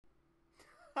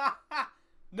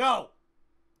No!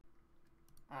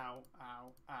 Ow,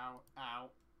 ow, ow, ow.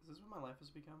 Is this what my life has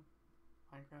become?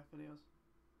 Minecraft videos?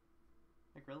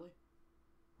 Like, really?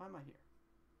 Why am I here?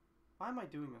 Why am I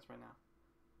doing this right now?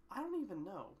 I don't even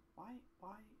know. Why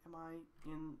am I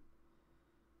in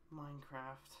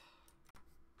Minecraft?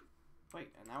 Wait,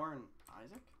 and now we're in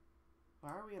Isaac?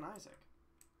 Why are we in Isaac?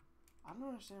 I don't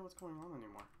understand what's going on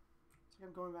anymore. It's like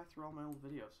I'm going back through all my old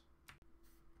videos.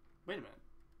 Wait a minute.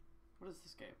 What is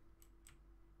this game?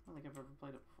 I don't think I've ever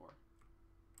played it before.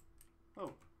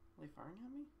 Oh, are they firing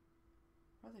at me?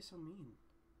 Why are they so mean?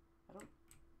 I don't...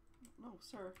 No,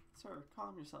 sir,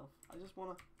 calm yourself. I just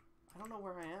wanna... I don't know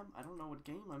where I am. I don't know what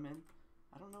game I'm in.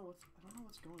 I don't know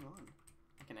what's going on.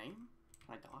 I can aim?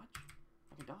 Can I dodge?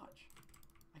 I can dodge.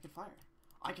 I can fire.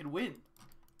 I can win!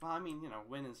 Well, I mean, you know,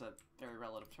 win is a very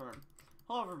relative term.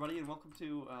 Hello, everybody, and welcome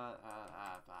to, I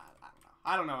don't know.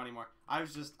 I don't know anymore. I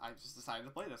just decided to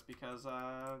play this because,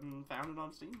 found it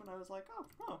on Steam, and I was like,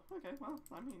 oh, okay, well,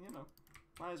 I mean, you know,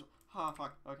 might as well. Oh,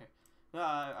 fuck, okay.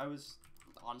 I was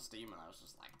on Steam, and I was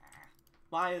just like,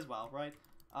 might as well, right?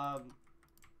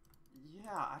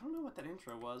 Yeah, I don't know what that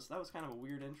intro was. That was kind of a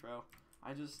weird intro.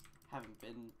 I just haven't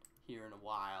been here in a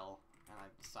while, and I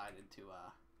decided to,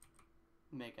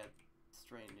 make a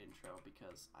strange intro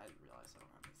because I realized I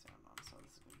don't have any sound on, so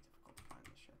this is gonna be difficult to find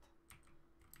this shit.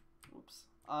 Oops.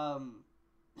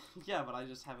 Yeah, but I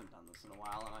just haven't done this in a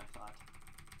while, and I thought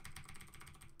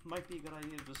it might be a good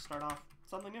idea to just start off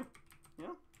something new. You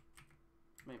know?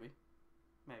 Maybe.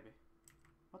 Maybe.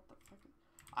 What the fuck?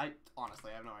 I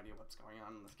honestly have no idea what's going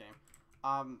on in this game.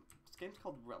 This game's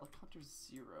called Relic Hunter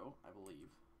 0, I believe.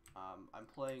 I'm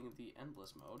playing the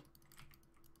endless mode.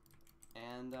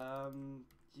 And,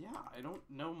 yeah, I don't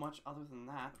know much other than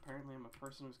that. Apparently I'm a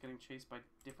person who's getting chased by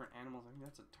different animals. I think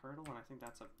that's a turtle, and I think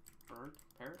that's a bird.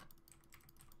 Parrot?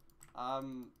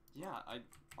 Yeah, I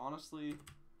honestly...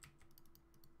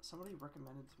 Somebody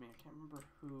recommended to me, I can't remember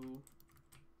who,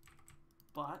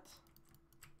 but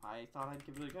I thought I'd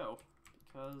give it a go,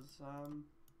 because,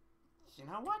 you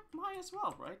know what? Might as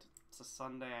well, right? It's a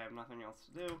Sunday, I have nothing else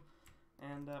to do,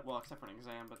 and, well, except for an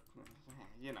exam, but,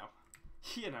 you know.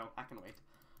 You know, I can wait.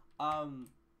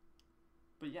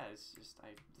 But yeah, it's just,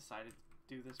 I decided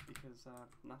to do this because,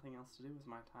 nothing else to do with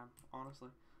my time, honestly.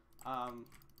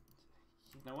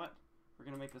 You know what? We're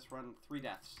gonna make this run 3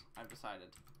 deaths, I've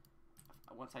decided.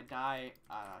 Once I die,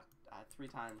 3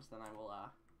 times, then I will,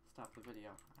 stop the video.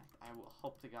 I will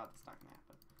hope to God that's not gonna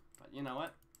happen. But you know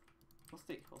what? We'll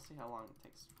see. We'll see how long it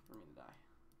takes for me to die.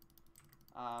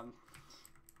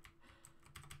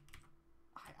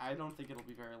 I don't think it'll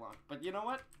be very long, but you know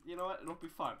what? You know what? It'll be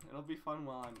fun. It'll be fun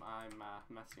while I'm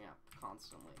messing up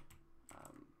constantly. I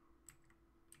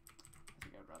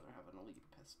think I'd rather have an elite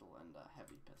pistol and a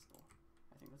heavy pistol.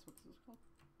 I think that's what this is called.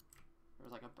 There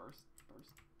was like a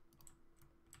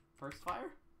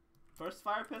burst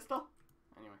fire pistol.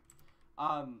 Anyway,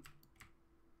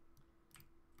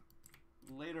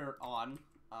 later on,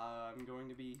 I'm going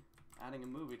to be adding a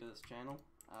movie to this channel.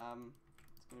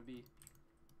 It's gonna be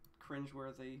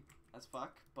cringeworthy as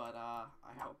fuck, but I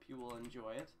hope you will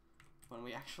enjoy it when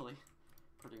we actually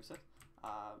produce it.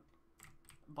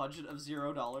 Budget of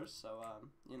 $0, so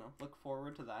you know, look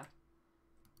forward to that.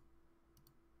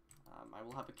 I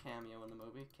will have a cameo in the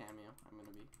movie. I'm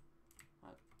gonna be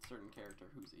a certain character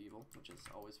who's evil, which is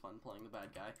always fun playing the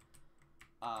bad guy.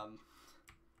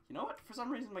 You know what? For some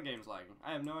reason my game's lagging.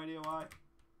 I have no idea why.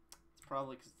 It's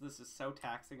probably because this is so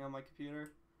taxing on my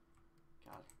computer.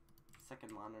 God.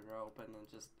 Second monitor open and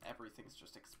just everything's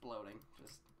just exploding.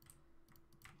 Just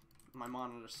my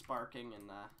monitor's sparking and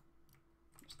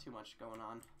there's too much going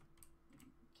on.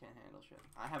 Can't handle shit.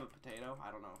 I have a potato.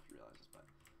 I don't know if you realize this, but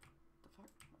the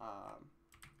fuck? I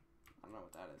don't know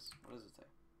what that is. What does it say?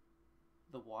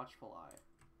 The watchful eye.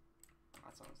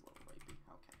 That sounds a little rapey.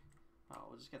 Okay. Oh,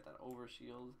 we'll just get that over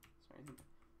shield. Is there anything?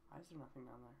 Why is there nothing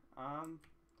down there?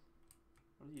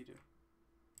 What do you do?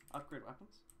 Upgrade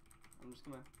weapons? I'm just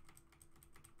gonna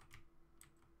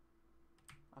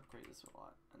upgrade this a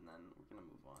lot, and then we're gonna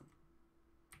move on.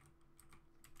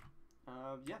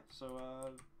 Yeah, so,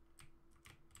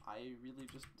 I really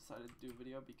just decided to do a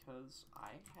video because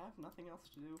I have nothing else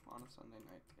to do on a Sunday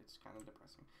night. It's kind of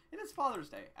depressing. It is Father's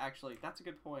Day, actually. That's a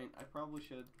good point. I probably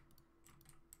should...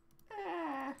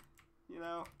 you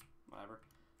know, whatever.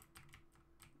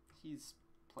 He's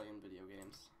playing video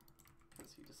games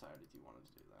because he decided he wanted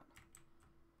to do that.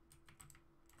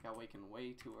 Got waken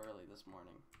way too early this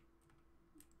morning.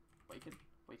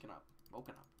 Woken up.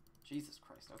 Jesus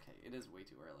Christ, okay, it is way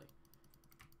too early.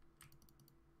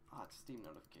 Ah, it's Steam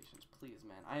notifications, please,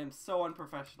 man. I am so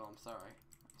unprofessional, I'm sorry.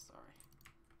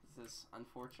 This is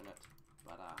unfortunate.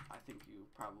 But I think you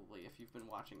probably, if you've been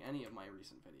watching any of my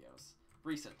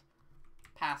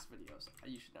past videos,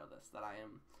 you should know this, that I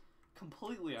am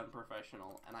completely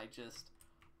unprofessional, and I just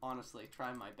honestly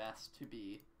try my best to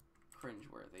be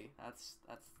cringeworthy. That's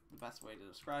the best way to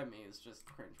describe me, is just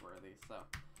cringeworthy. So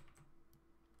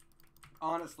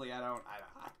honestly, I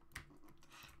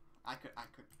could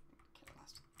care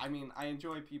less. I mean, I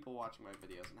enjoy people watching my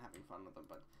videos and having fun with them,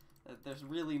 but there's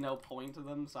really no point to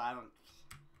them, so I don't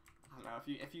know,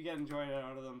 if you get enjoyment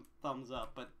out of them, thumbs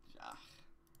up, but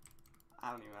I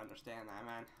don't even understand that,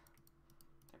 man.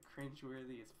 They're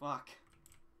cringeworthy as fuck.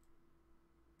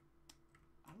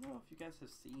 I don't know if you guys have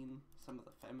seen some of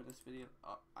the feminist videos.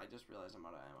 Oh, I just realized I'm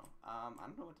out of ammo. I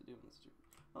don't know what to do in this.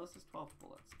 Oh, this is 12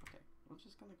 bullets. Okay, we're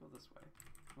just gonna go this way.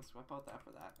 Let's swap out that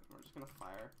for that, and we're just gonna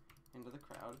fire into the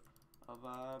crowd of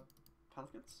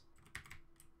pelicans.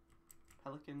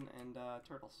 Pelican and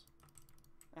turtles.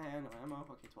 And no ammo.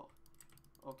 Okay, 12.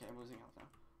 Okay, I'm losing health now.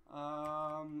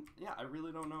 Yeah, I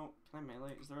really don't know. Can I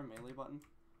melee? Is there a melee button?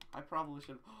 I probably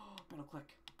should. Oh, middle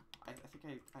click. I think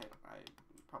I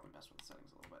probably messed with the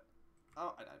settings a little bit.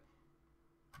 Oh, I died.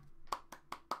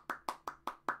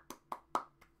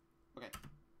 Okay.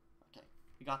 Okay.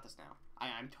 We got this now.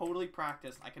 I'm totally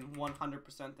practiced. I can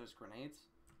 100%. There's grenades.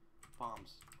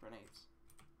 Bombs. Grenades.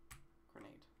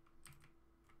 Grenade.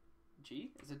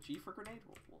 G? Is it G for grenade?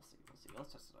 We'll see. We'll see.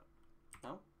 Let's test it out.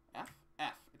 No? F?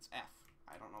 F. It's F.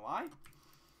 I don't know why.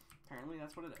 Apparently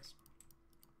that's what it is.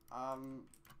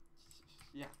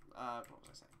 Yeah.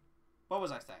 What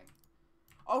was I saying?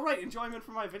 Oh, right. Enjoyment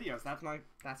for my videos. That's not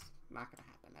gonna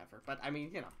happen ever. But, I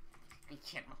mean, you know.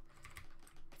 It's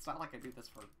not like I do this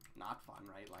for not fun,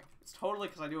 right? Like, it's totally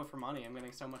because I do it for money. I'm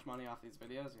getting so much money off these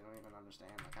videos, you don't even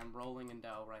understand. Like, I'm rolling in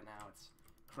dough right now. It's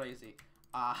crazy.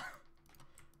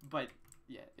 But,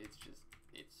 yeah, it's just,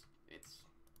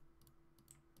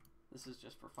 this is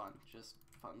just for fun. Just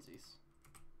funsies.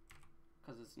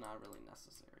 Because it's not really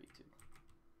necessary to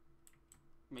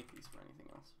make these for anything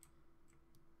else.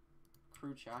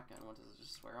 Crude shotgun. What, does it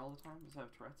just swear all the time? Does it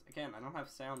have Tourette's? Again, I don't have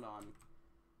sound on.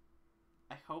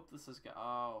 I hope this is good.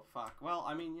 Oh, fuck. Well,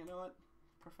 I mean, you know what?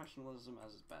 Professionalism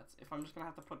as its bets. If I'm just gonna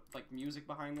have to put, like, music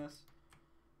behind this,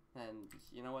 then,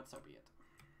 you know what? So be it.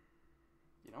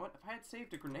 You know what? If I had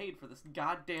saved a grenade for this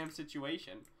goddamn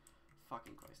situation.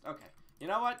 Fucking Christ. Okay. You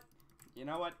know what? You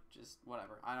know what? Just,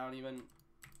 whatever. I don't even...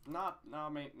 No,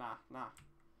 mate. Nah.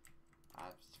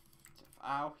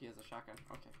 Ow, he has a shotgun.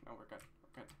 Okay, no, we're good.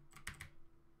 We're good.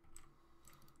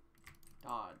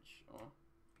 Dodge. Oh.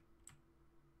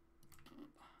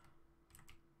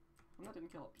 That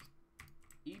didn't kill him. Just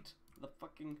eat the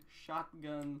fucking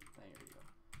shotgun. There you go.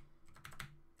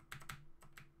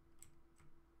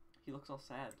 He looks all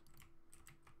sad.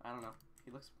 I don't know.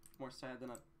 He looks more sad than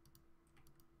a...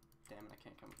 Damn it, I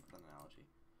can't come up with an analogy.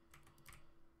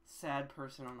 Sad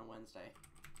person on a Wednesday.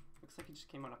 Looks like he just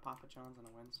came out of Papa John's on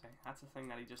a Wednesday. That's the thing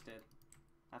that he just did.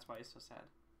 That's why he's so sad.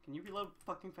 Can you reload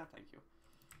fucking fat? Thank you.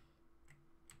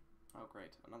 Oh,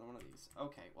 great. Another one of these.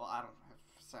 Okay, well, I don't have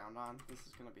sound on. This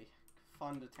is gonna be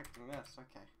fun detecting this.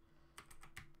 Okay.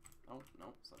 Oh,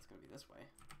 no. So that's gonna be this way.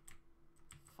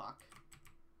 Fuck.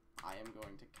 I am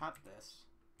going to cut this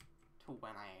to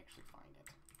when I actually find it.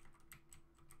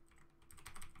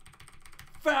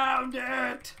 Found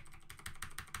it!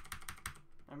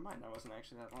 Never mind, that wasn't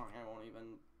actually that long. I won't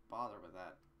even bother with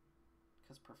that.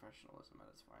 Because professionalism at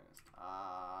its finest.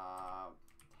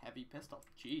 Heavy pistol.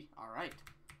 Gee, alright.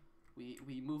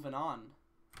 We moving on,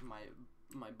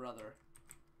 my brother.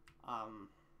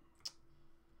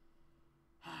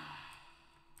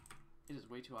 It is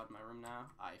way too hot in my room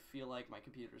now. I feel like my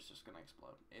computer's just gonna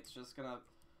explode. It's just gonna...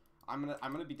 I'm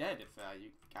gonna be dead if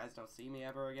you guys don't see me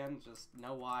ever again. Just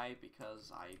know why,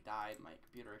 because I died, my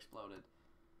computer exploded.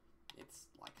 It's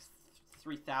like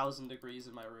 3,000 degrees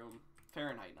in my room.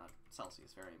 Fahrenheit, not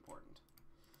Celsius, very important.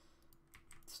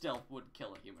 Still would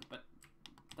kill a human, but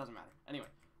doesn't matter. Anyway,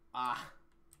 I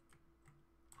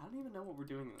don't even know what we're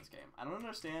doing in this game. I don't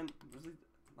understand. There's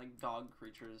like dog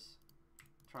creatures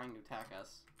trying to attack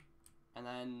us, and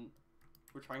then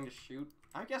we're trying to shoot.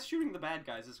 I guess shooting the bad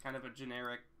guys is kind of a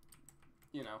generic,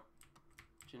 you know,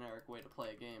 generic way to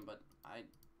play a game, but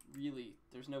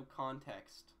there's no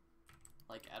context,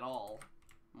 like, at all.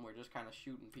 And we're just kind of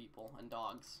shooting people and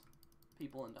dogs.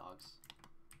 People and dogs.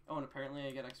 Oh, and apparently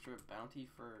I get extra bounty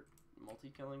for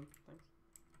multi-killing things.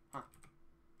 Huh.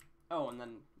 Oh, and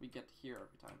then we get to hear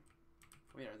every time.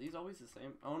 Wait, are these always the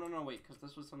same? Oh, no, wait, because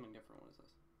this was something different. What is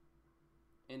this?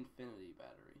 Infinity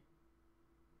battery.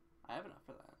 I have enough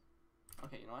for that.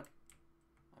 Okay, you know what?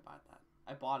 I bought that.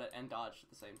 I bought it and dodged at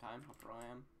the same time. How pro I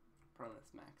am.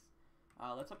 Pronus max.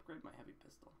 Let's upgrade my heavy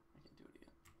pistol. I can do it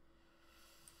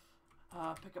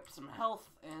Pick up some health,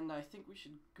 and I think we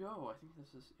should go. I think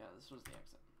this is, yeah, this was the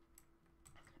exit.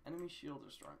 Enemy shields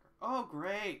are stronger. Oh,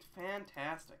 great!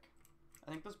 Fantastic. I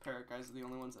think those parrot guys are the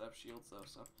only ones that have shields, though,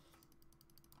 so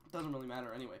it doesn't really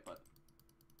matter anyway, but,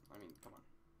 I mean, come on.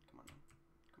 Come on, man.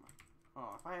 Come on.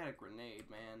 Oh, if I had a grenade,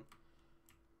 man.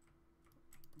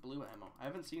 Blue ammo. I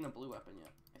haven't seen a blue weapon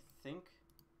yet. I think,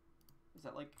 is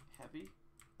that, like, heavy?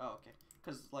 Oh, okay.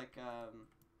 Because, like,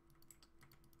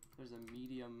 there's a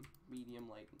medium,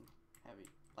 light, and heavy.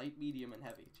 Light, medium, and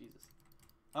heavy. Jesus.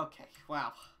 Okay,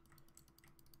 wow.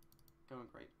 Going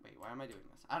great. Wait, why am I doing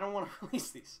this? I don't want to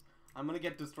release these. I'm gonna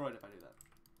get destroyed if I do that.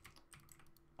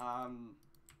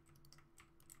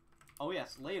 Oh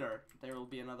yes, later there will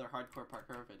be another hardcore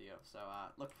parkour video, so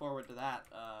look forward to that.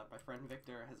 My friend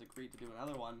Victor has agreed to do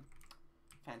another one.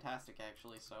 Fantastic,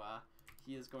 actually, so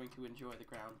he is going to enjoy the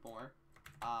ground more.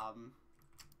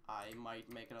 I might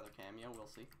make another cameo, we'll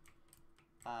see.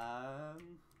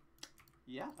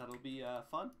 Yeah, that'll be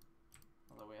fun.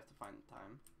 Although we have to find the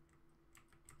time.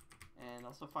 And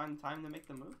also find the time to make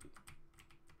the movie.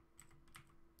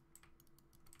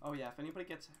 Oh yeah, if anybody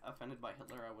gets offended by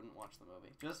Hitler, I wouldn't watch the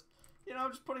movie. Just, you know,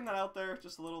 just putting that out there.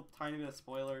 Just a little tiny bit of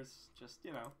spoilers. Just,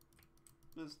 you know,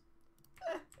 just,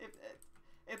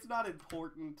 it's not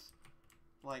important.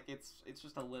 Like, it's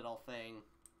just a little thing.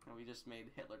 And we just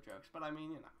made Hitler jokes. But I mean,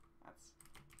 you know, that's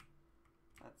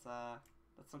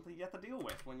something you have to deal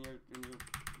with when you're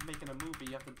making a movie.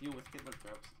 You have to deal with Hitler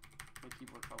jokes. My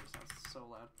keyboard probably sounds so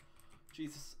loud.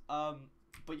 Jesus.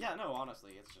 But yeah, no,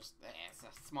 honestly, it's just, it's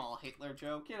a small Hitler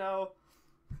joke, you know.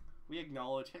 We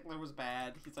acknowledge Hitler was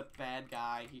bad. He's a bad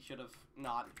guy. He should have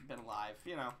not been alive.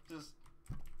 You know, just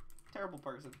terrible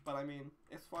person. But I mean,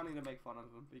 it's funny to make fun of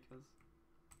him because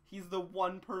he's the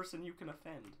one person you can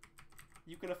offend.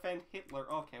 You can offend Hitler.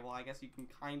 Okay, well, I guess you can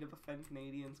kind of offend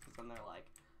Canadians because then they're like,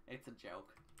 it's a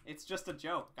joke. It's just a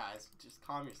joke, guys. Just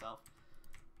calm yourself.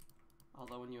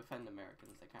 Although when you offend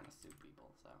Americans, they kind of sue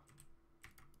people, so.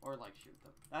 Or, like, shoot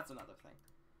them. That's another thing.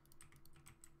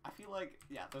 I feel like,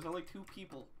 yeah, there's only two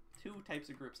types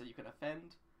of groups that you can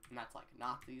offend, and that's, like,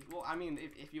 Nazis. Well, I mean,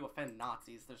 if you offend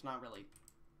Nazis, there's not really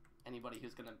anybody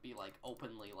who's gonna be, like,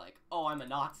 openly, like, oh, I'm a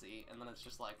Nazi, and then it's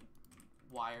just like,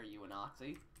 why are you a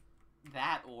Nazi?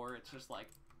 That, or it's just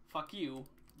like, fuck you,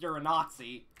 you're a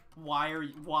Nazi,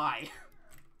 why?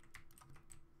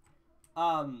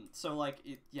 So, like,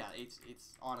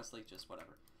 it's honestly just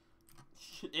whatever.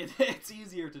 It's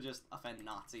easier to just offend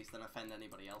Nazis than offend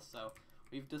anybody else, so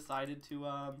we've decided to,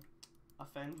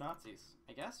 offend Nazis,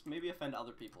 I guess. Maybe offend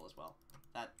other people as well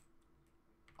that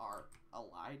are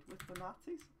allied with the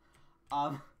Nazis.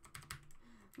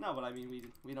 No, but I mean,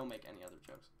 we don't make any other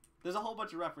jokes. There's a whole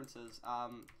bunch of references. I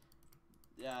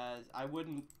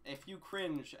wouldn't, if you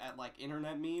cringe at, like,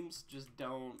 internet memes, just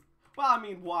don't, well, I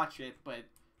mean, watch it, but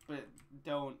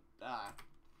don't,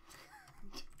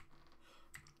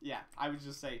 yeah, I would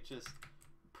just say, just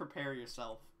prepare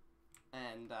yourself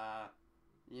and,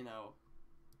 you know,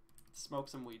 smoke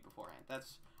some weed beforehand.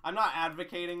 I'm not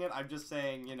advocating it, I'm just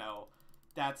saying, you know,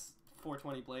 that's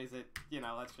 420 Blaze It, you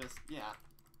know, that's just, yeah.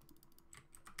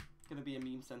 Gonna be a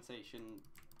meme sensation.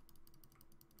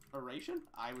 Oration?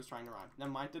 I was trying to rhyme.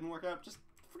 Never mind, didn't work out, just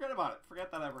forget about it.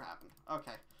 Forget that ever happened.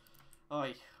 Okay.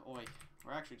 Oi.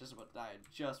 We're actually just about to die, I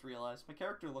just realized. My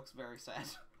character looks very sad.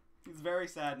 He's very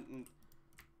sad, and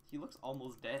he looks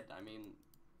almost dead. I mean,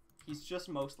 he's just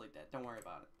mostly dead. Don't worry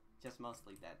about it. Just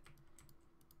mostly dead.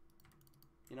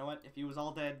 You know what? If he was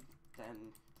all dead,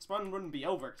 then this run wouldn't be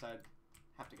over, because I'd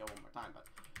have to go one more time, but,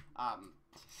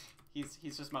 he's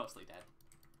just mostly dead.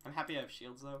 I'm happy I have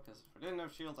shields, though, because if I didn't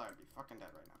have shields, I would be fucking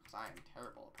dead right now, because I am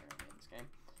terrible, apparently, in this game.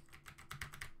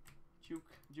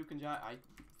 Juke and Jai, I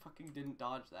fucking didn't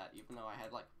dodge that, even though I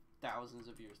had, like, thousands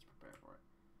of years to prepare for it.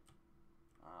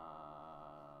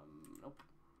 Nope.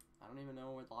 I don't even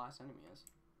know where the last enemy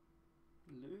is.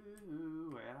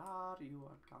 Lou, where are you?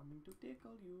 I'm coming to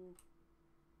tickle you.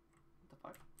 What the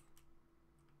fuck?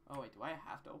 Oh, wait, do I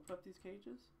have to open up these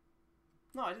cages?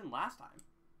 No, I didn't last time.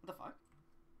 What the fuck?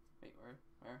 Wait, where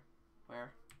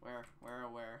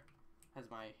has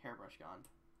my hairbrush gone?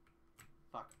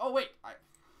 Fuck. Oh, wait!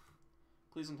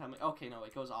 Please don't tell me. Okay, no,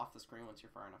 it goes off the screen once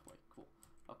you're far enough away. Cool.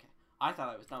 Okay. I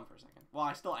thought I was dumb for a second. Well,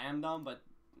 I still am dumb, but,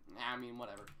 I mean,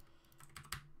 whatever.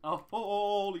 Oh,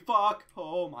 holy fuck!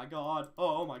 Oh my god!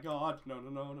 Oh my god! No.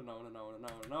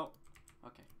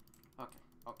 Okay.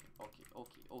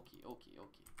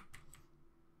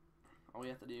 All we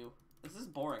have to do. This is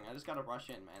boring. I just gotta rush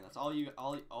in, man. That's all you.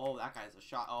 Oh, that guy's a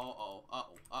shot. Uh-oh.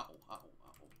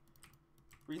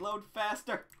 Reload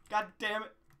faster. God damn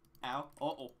it. Ow.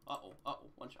 Uh-oh.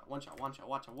 One shot. Watch.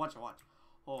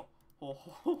 Oh. Oh,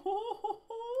 I'm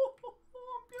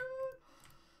good.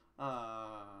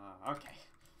 Okay.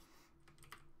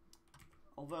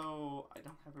 Although I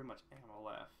don't have very much ammo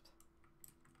left.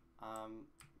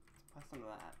 Let's buy some of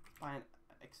that. Let's buy an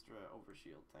extra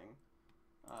overshield thing.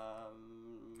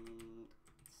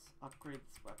 Let's upgrade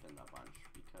this weapon a bunch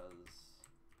because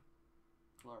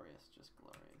glorious, just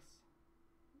glorious.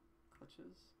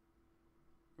 Glitches.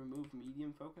 Remove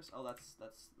medium focus. Oh, that's the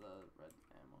red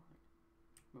ammo.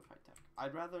 Move high tech.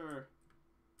 I'd rather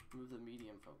remove the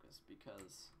medium focus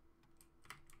because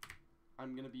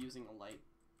I'm gonna be using a light.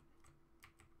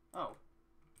 Oh.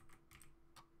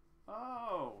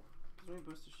 Oh. Gives me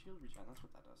boost to shield regen. That's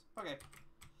what that does. Okay.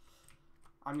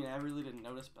 I mean, I really didn't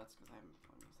notice, but that's because I haven't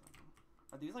played this that long.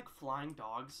 Are these like flying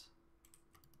dogs?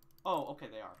 Oh, okay,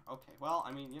 they are. Okay, well,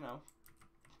 I mean, you know,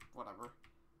 whatever.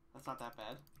 That's not that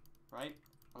bad, right?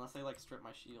 Unless they like strip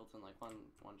my shields in like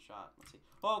one shot. Let's see.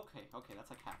 Okay, that's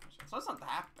like half my shield. So it's not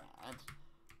that bad.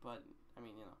 But I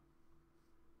mean, you know.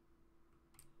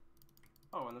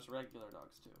 Oh, and there's regular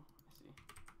dogs too. I see.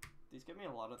 These give me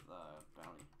a lot of the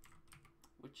bounty,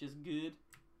 which is good.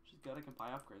 Which is good. I can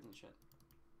buy upgrades and shit.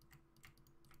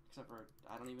 Except for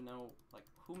I don't even know like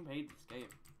who made this game.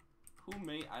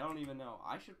 I don't even know.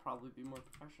 I should probably be more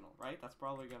professional, right? That's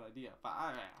probably a good idea.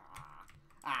 But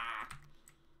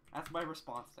that's my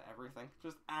response to everything.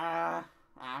 Just well,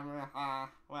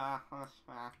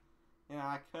 you know,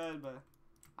 I could, but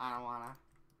I don't wanna.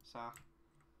 So,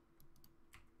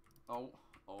 oh,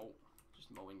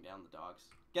 just mowing down the dogs.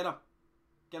 Get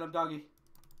him, doggy.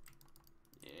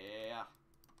 Yeah,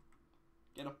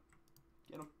 get him,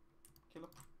 kill him.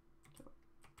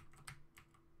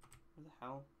 Where the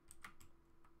hell?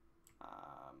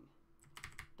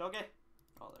 Doggy.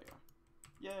 Oh, there you are.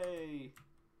 Yay.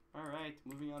 Alright,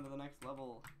 moving on to the next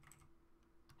level.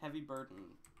 Heavy burden.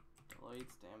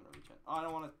 Delayed stamina regen. Oh, I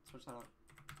don't want to switch that up.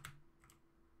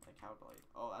 Like, how delayed?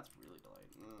 Oh, that's really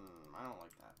delayed. I don't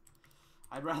like that.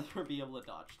 I'd rather be able to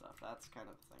dodge stuff. That's kind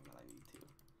of the thing that I need to.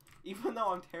 Even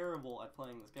though I'm terrible at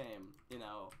playing this game, you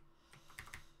know.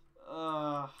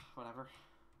 Whatever.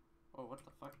 Oh, what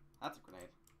the fuck? That's a grenade.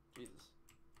 Jesus.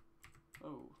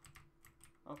 Oh.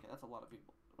 Okay, that's a lot of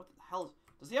people. What the hell is...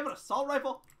 Does he have an assault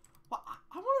rifle? What?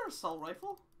 I want an assault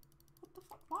rifle. What the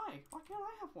fuck? Why? Why can't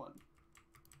I have one?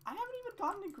 I haven't even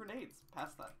gotten any grenades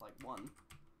past that, like, one.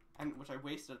 And which I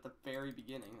wasted at the very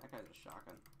beginning. That guy's a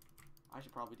shotgun. I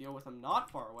should probably deal with him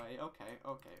not far away. Okay.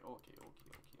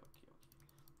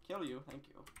 Kill you. Thank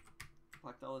you.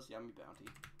 Collect all this yummy bounty.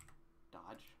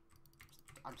 Dodge.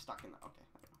 I'm stuck in the... Okay,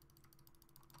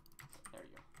 there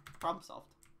you go.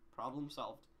 Problem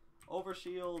solved.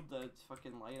 Overshield,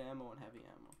 fucking light ammo and heavy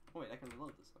ammo. Oh wait, I can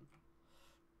reload this one.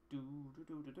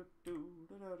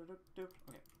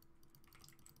 Okay.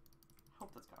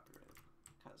 Hope that's copyrighted,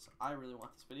 because I really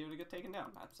want this video to get taken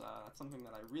down. That's something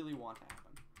that I really want to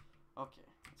happen. Okay,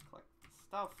 let's collect this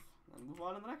stuff and then move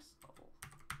on to the next level.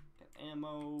 Get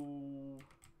ammo.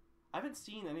 I haven't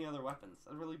seen any other weapons.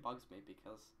 That really bugs me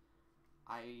because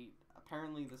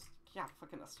apparently this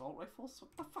fucking assault rifles.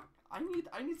 What the fuck? I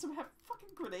need some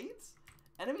fucking grenades.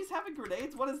 Enemies having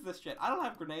grenades? What is this shit? I don't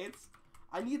have grenades.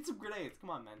 I need some grenades. Come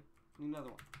on, man. I need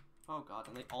another one. Oh god,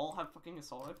 and they all have fucking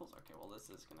assault rifles? Okay, well this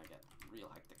is gonna get real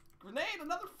hectic. Grenade!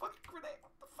 Another fucking grenade!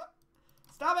 What the fuck?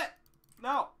 Stop it!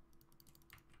 No!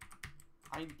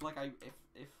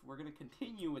 If we're gonna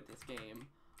continue with this game,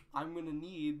 I'm gonna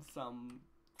need some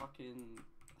fucking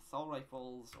assault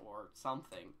rifles or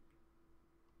something.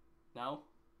 No?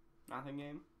 Nothing,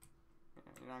 game?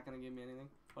 You're not gonna give me anything?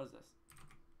 What is this?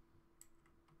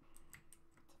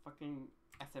 It's a fucking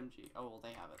SMG. Oh, well,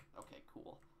 they have it. Okay,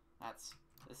 cool.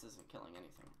 This isn't killing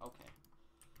anything. Okay.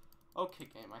 Okay,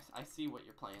 game, I see what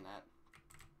you're playing at.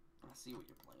 I see what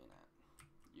you're playing at.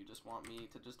 You just want me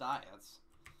to just die.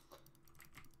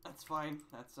 That's fine.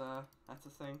 That's a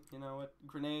thing. You know what?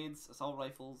 Grenades, assault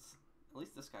rifles. At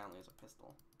least this guy only has a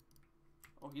pistol.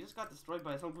 Oh, he just got destroyed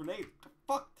by his own grenade.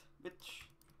 Fucked, bitch.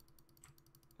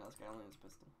 Yeah, this guy only has a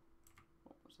pistol.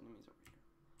 Oh, there's enemies over here.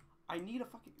 I need a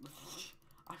fucking...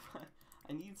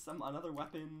 I need another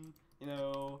weapon, you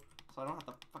know, so I don't have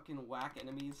to fucking whack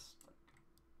enemies.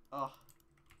 Ugh.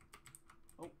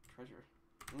 Oh, treasure.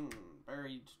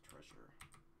 Buried treasure.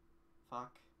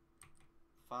 Fuck.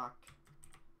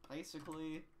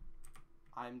 Basically,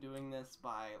 I'm doing this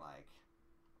by, like,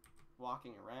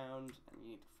 walking around, and you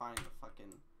need to find the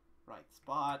fucking right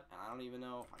spot, and I don't even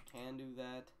know if I can do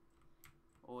that.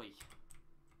 Oi.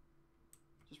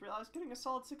 Just realized getting a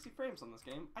solid 60 frames on this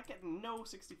game. I get no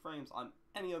 60 frames on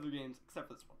any other games except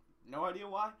for this one. No idea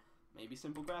why. Maybe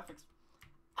simple graphics.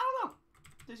 I don't know.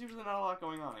 There's usually not a lot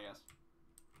going on, I guess.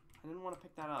 I didn't want to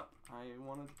pick that up. I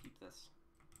wanted to keep this.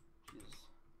 Jesus.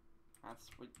 That's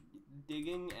what...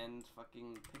 Digging and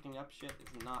fucking picking up shit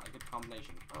is not a good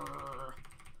combination. Urgh.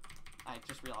 I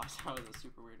just realized that was a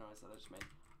super weird noise that I just made.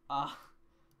 I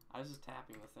was just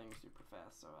tapping the thing super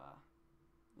fast, so,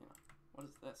 you know. What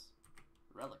is this?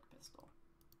 Relic pistol.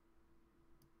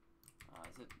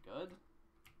 Is it good?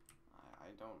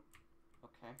 I don't...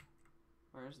 Okay.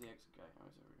 Where's the exit guy? Oh,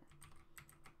 he's over here.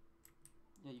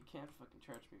 Yeah, you can't fucking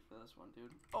charge me for this one,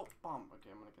 dude. Oh, bomb! Okay,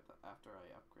 I'm gonna get that after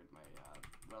I upgrade my,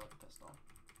 relic pistol.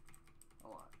 A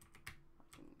lot. I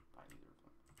can buy neither of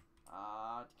them.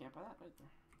 You can't buy that right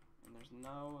there. And there's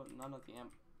none of the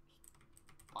amp.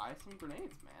 Buy some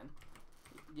grenades, man.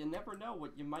 You never know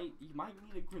what you might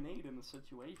need a grenade in a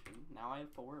situation. Now I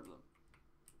have 4 of them.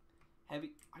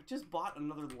 Heavy. I just bought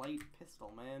another light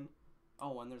pistol, man.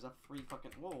 Oh, and there's a free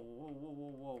fucking. Whoa, whoa, whoa,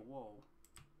 whoa, whoa, whoa.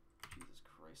 Jesus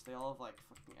Christ, they all have like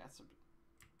fucking acid.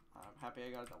 I'm happy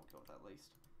I got a double kill with that at least.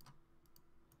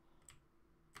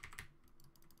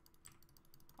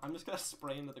 I'm just gonna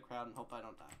spray into the crowd and hope I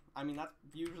don't die. I mean, that's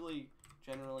usually,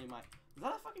 generally my. Is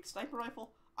that a fucking sniper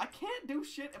rifle? I can't do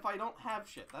shit if I don't have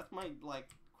shit. That's my, like,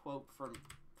 quote for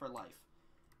life.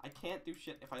 I can't do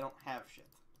shit if I don't have shit.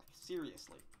 Like,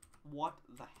 seriously. What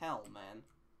the hell, man?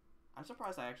 I'm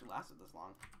surprised I actually lasted this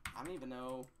long. I don't even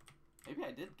know. Maybe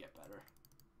I did get better.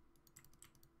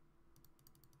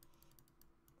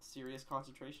 Serious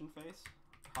concentration face.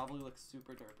 Probably looks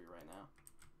super derpy right now.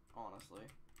 Honestly.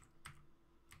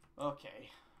 Okay.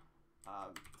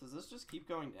 Does this just keep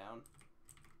going down?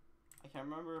 I can't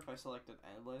remember if I selected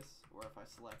endless or if I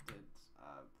selected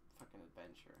fucking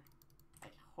adventure. I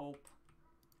hope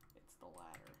it's the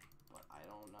latter, but I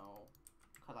don't know,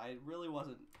 cause I really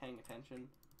wasn't paying attention.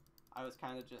 I was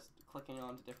kind of just clicking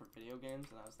on to different video games,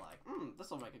 and I was like, this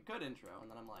will make a good intro,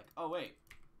 and then I'm like, oh wait,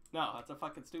 no, that's a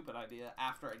fucking stupid idea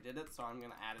after I did it, so I'm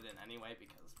gonna add it in anyway,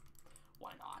 because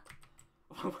why not?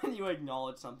 When you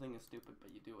acknowledge something is stupid, but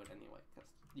you do it anyway,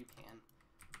 because you can.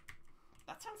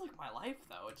 That sounds like my life,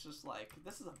 though. It's just like,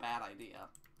 this is a bad idea.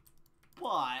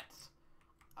 But,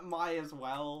 I might as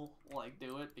well, like,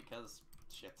 do it because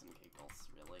shits and giggles,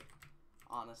 really.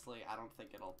 Honestly, I don't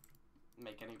think it'll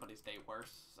make anybody's day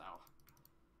worse, so.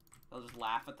 They'll just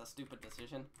laugh at the stupid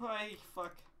decision. Hey,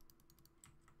 fuck.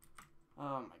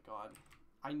 Oh my god.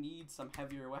 I need some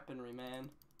heavier weaponry, man.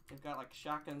 They've got, like,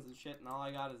 shotguns and shit, and all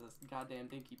I got is this goddamn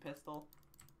dinky pistol.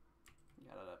 You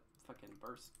got a fucking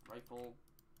burst rifle.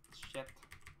 Shit,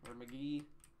 or McGee.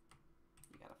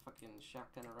 You got a fucking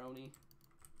shotgun-a-roni.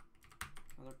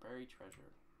 Another buried treasure.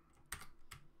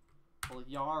 Well,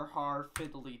 yar har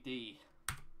fiddly dee.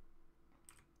 I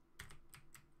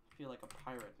feel like a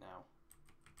pirate now.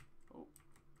 Oh,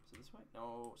 is it this way?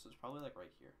 No, so it's probably like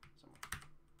right here somewhere.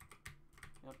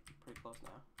 Yep, pretty close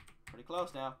now. Pretty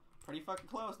close now. Pretty fucking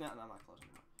close now. No, I'm not close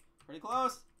anymore. Pretty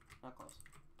close. Not close.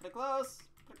 Pretty close.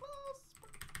 Pretty close.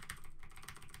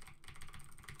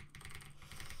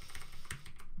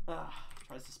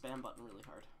 Tries the spam button really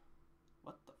hard.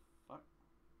 What the fuck?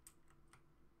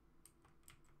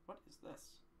 What is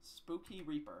this? Spooky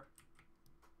Reaper.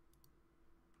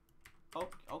 Oh,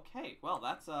 okay. Well,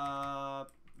 that's,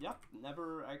 yep,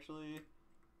 never actually.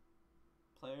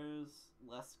 Players,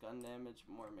 less gun damage,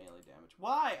 more melee damage.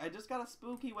 Why? I just got a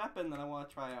spooky weapon that I want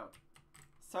to try out.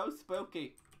 So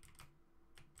spooky.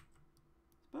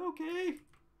 Spooky!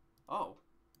 Oh.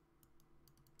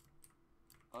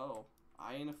 Oh.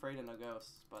 I ain't afraid of no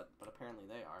ghosts, but apparently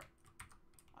they are.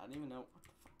 I don't even know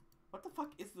what the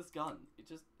fuck is this gun? It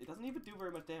doesn't even do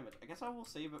very much damage. I guess I will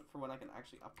save it for when I can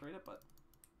actually upgrade it, but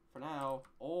for now,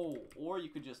 oh, or you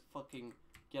could just fucking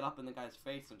get up in the guy's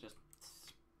face and just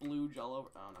splooge all over.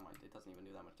 Oh, no, it doesn't even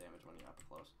do that much damage when you're up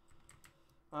close.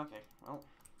 Okay, well,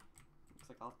 looks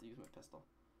like I'll have to use my pistol.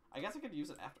 I guess I could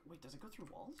use it after. Wait, does it go through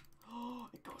walls? Oh,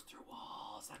 it goes through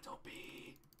walls. That's OP.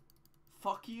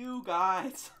 Fuck you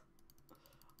guys.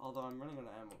 Although I'm running out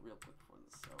of ammo real quick for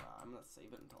this, so I'm gonna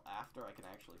save it until after I can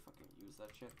actually fucking use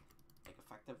that shit, like,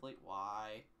 effectively.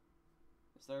 Why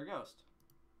is there a ghost?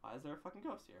 Why is there a fucking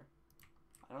ghost here?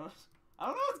 I don't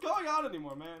know what's going on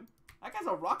anymore, man. That guy's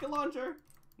a rocket launcher?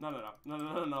 No,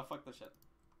 fuck this shit.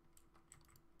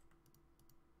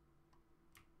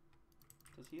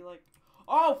 Does he, like...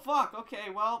 Oh, fuck!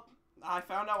 Okay, well, I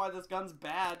found out why this gun's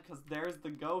bad, because there's the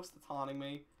ghost that's haunting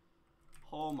me.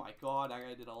 Oh my god, that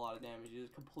guy did a lot of damage. He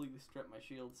just completely stripped my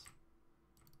shields.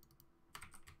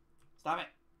 Stop it!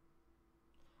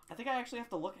 I think I actually have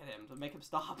to look at him to make him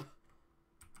stop.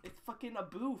 It's fucking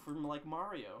Abu from, like,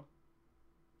 Mario.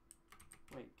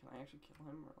 Wait, can I actually kill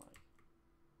him, or, like...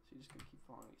 Is he just gonna keep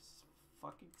following me?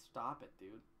 Fucking stop it,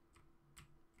 dude.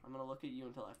 I'm gonna look at you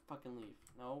until I fucking leave.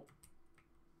 No.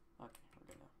 Okay, we're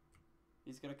good now.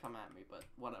 He's gonna come at me, but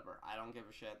whatever. I don't give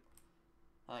a shit.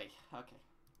 Like, okay.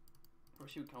 I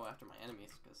wish he would go after my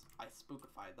enemies, because I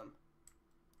spookified them.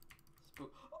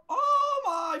 Oh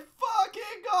my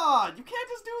fucking god! You can't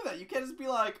just do that. You can't just be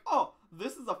like, oh,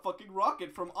 this is a fucking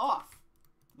rocket from off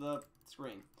the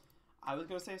screen. I was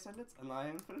gonna say a sentence, and I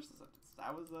didn't finish the sentence.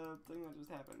 That was the thing that just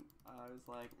happened. I was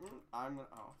like, I'm gonna,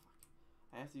 oh, fuck.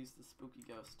 I have to use the spooky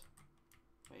ghost.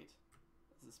 Wait,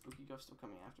 is the spooky ghost still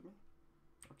coming after me?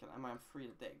 Okay, am I free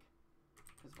to dig?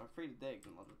 Because if I'm free to dig,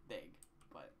 then I'll just dig.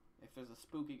 But if there's a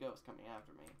spooky ghost coming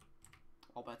after me,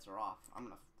 all bets are off. I'm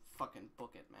gonna fucking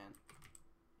book it, man.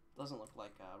 Doesn't look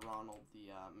like Ronald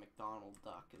the McDonald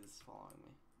duck is following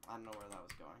me. I don't know where that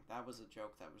was going. That was a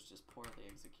joke that was just poorly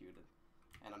executed.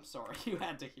 And I'm sorry you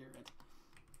had to hear it.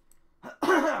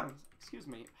 Excuse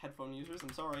me, headphone users.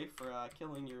 I'm sorry for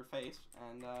killing your face,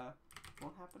 and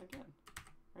won't happen again.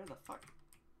 Where the fuck?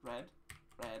 Red.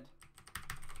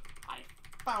 I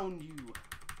found you!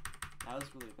 That was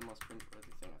really the most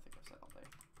cringeworthy thing I think I've said all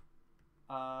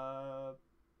day.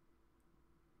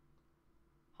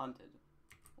 Hunted.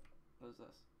 What is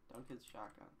this? Duncan's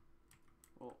shotgun.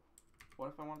 Well, what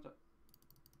if I wanted to...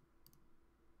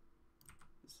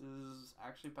 This is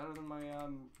actually better than my,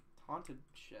 haunted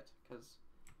shit, because...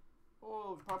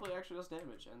 Oh, it probably actually does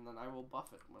damage, and then I will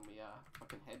buff it when we,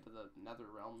 fucking head to the nether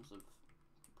realms of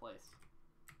the place.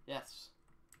 Yes.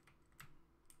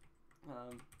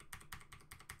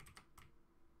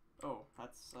 Oh,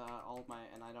 that's, all of my...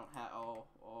 And I don't have... Oh,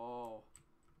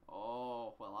 well,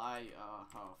 oh,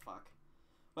 fuck.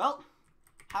 Well,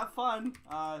 have fun,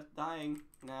 dying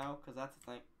now, because that's the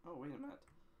thing. Oh, wait a minute.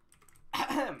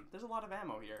 There's a lot of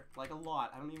ammo here. Like, a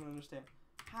lot. I don't even understand.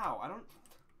 How? I don't...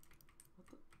 What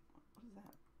is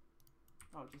that?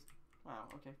 Oh, just... Wow,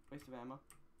 okay. Waste of ammo.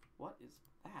 What is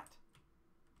that?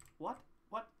 What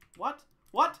the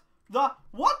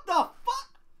fuck?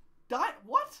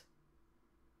 What?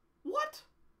 What?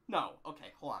 No,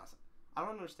 okay, hold on a second. I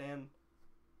don't understand.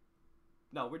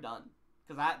 No, we're done.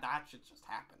 Because that shit just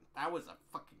happened. That was a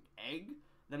fucking egg,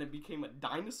 then it became a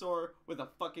dinosaur with a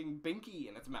fucking binky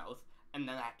in its mouth, and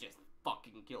then that just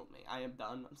fucking killed me. I am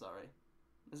done, I'm sorry.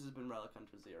 This has been Relic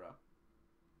Hunter 0.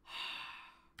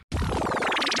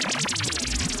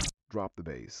 Drop the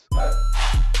bass.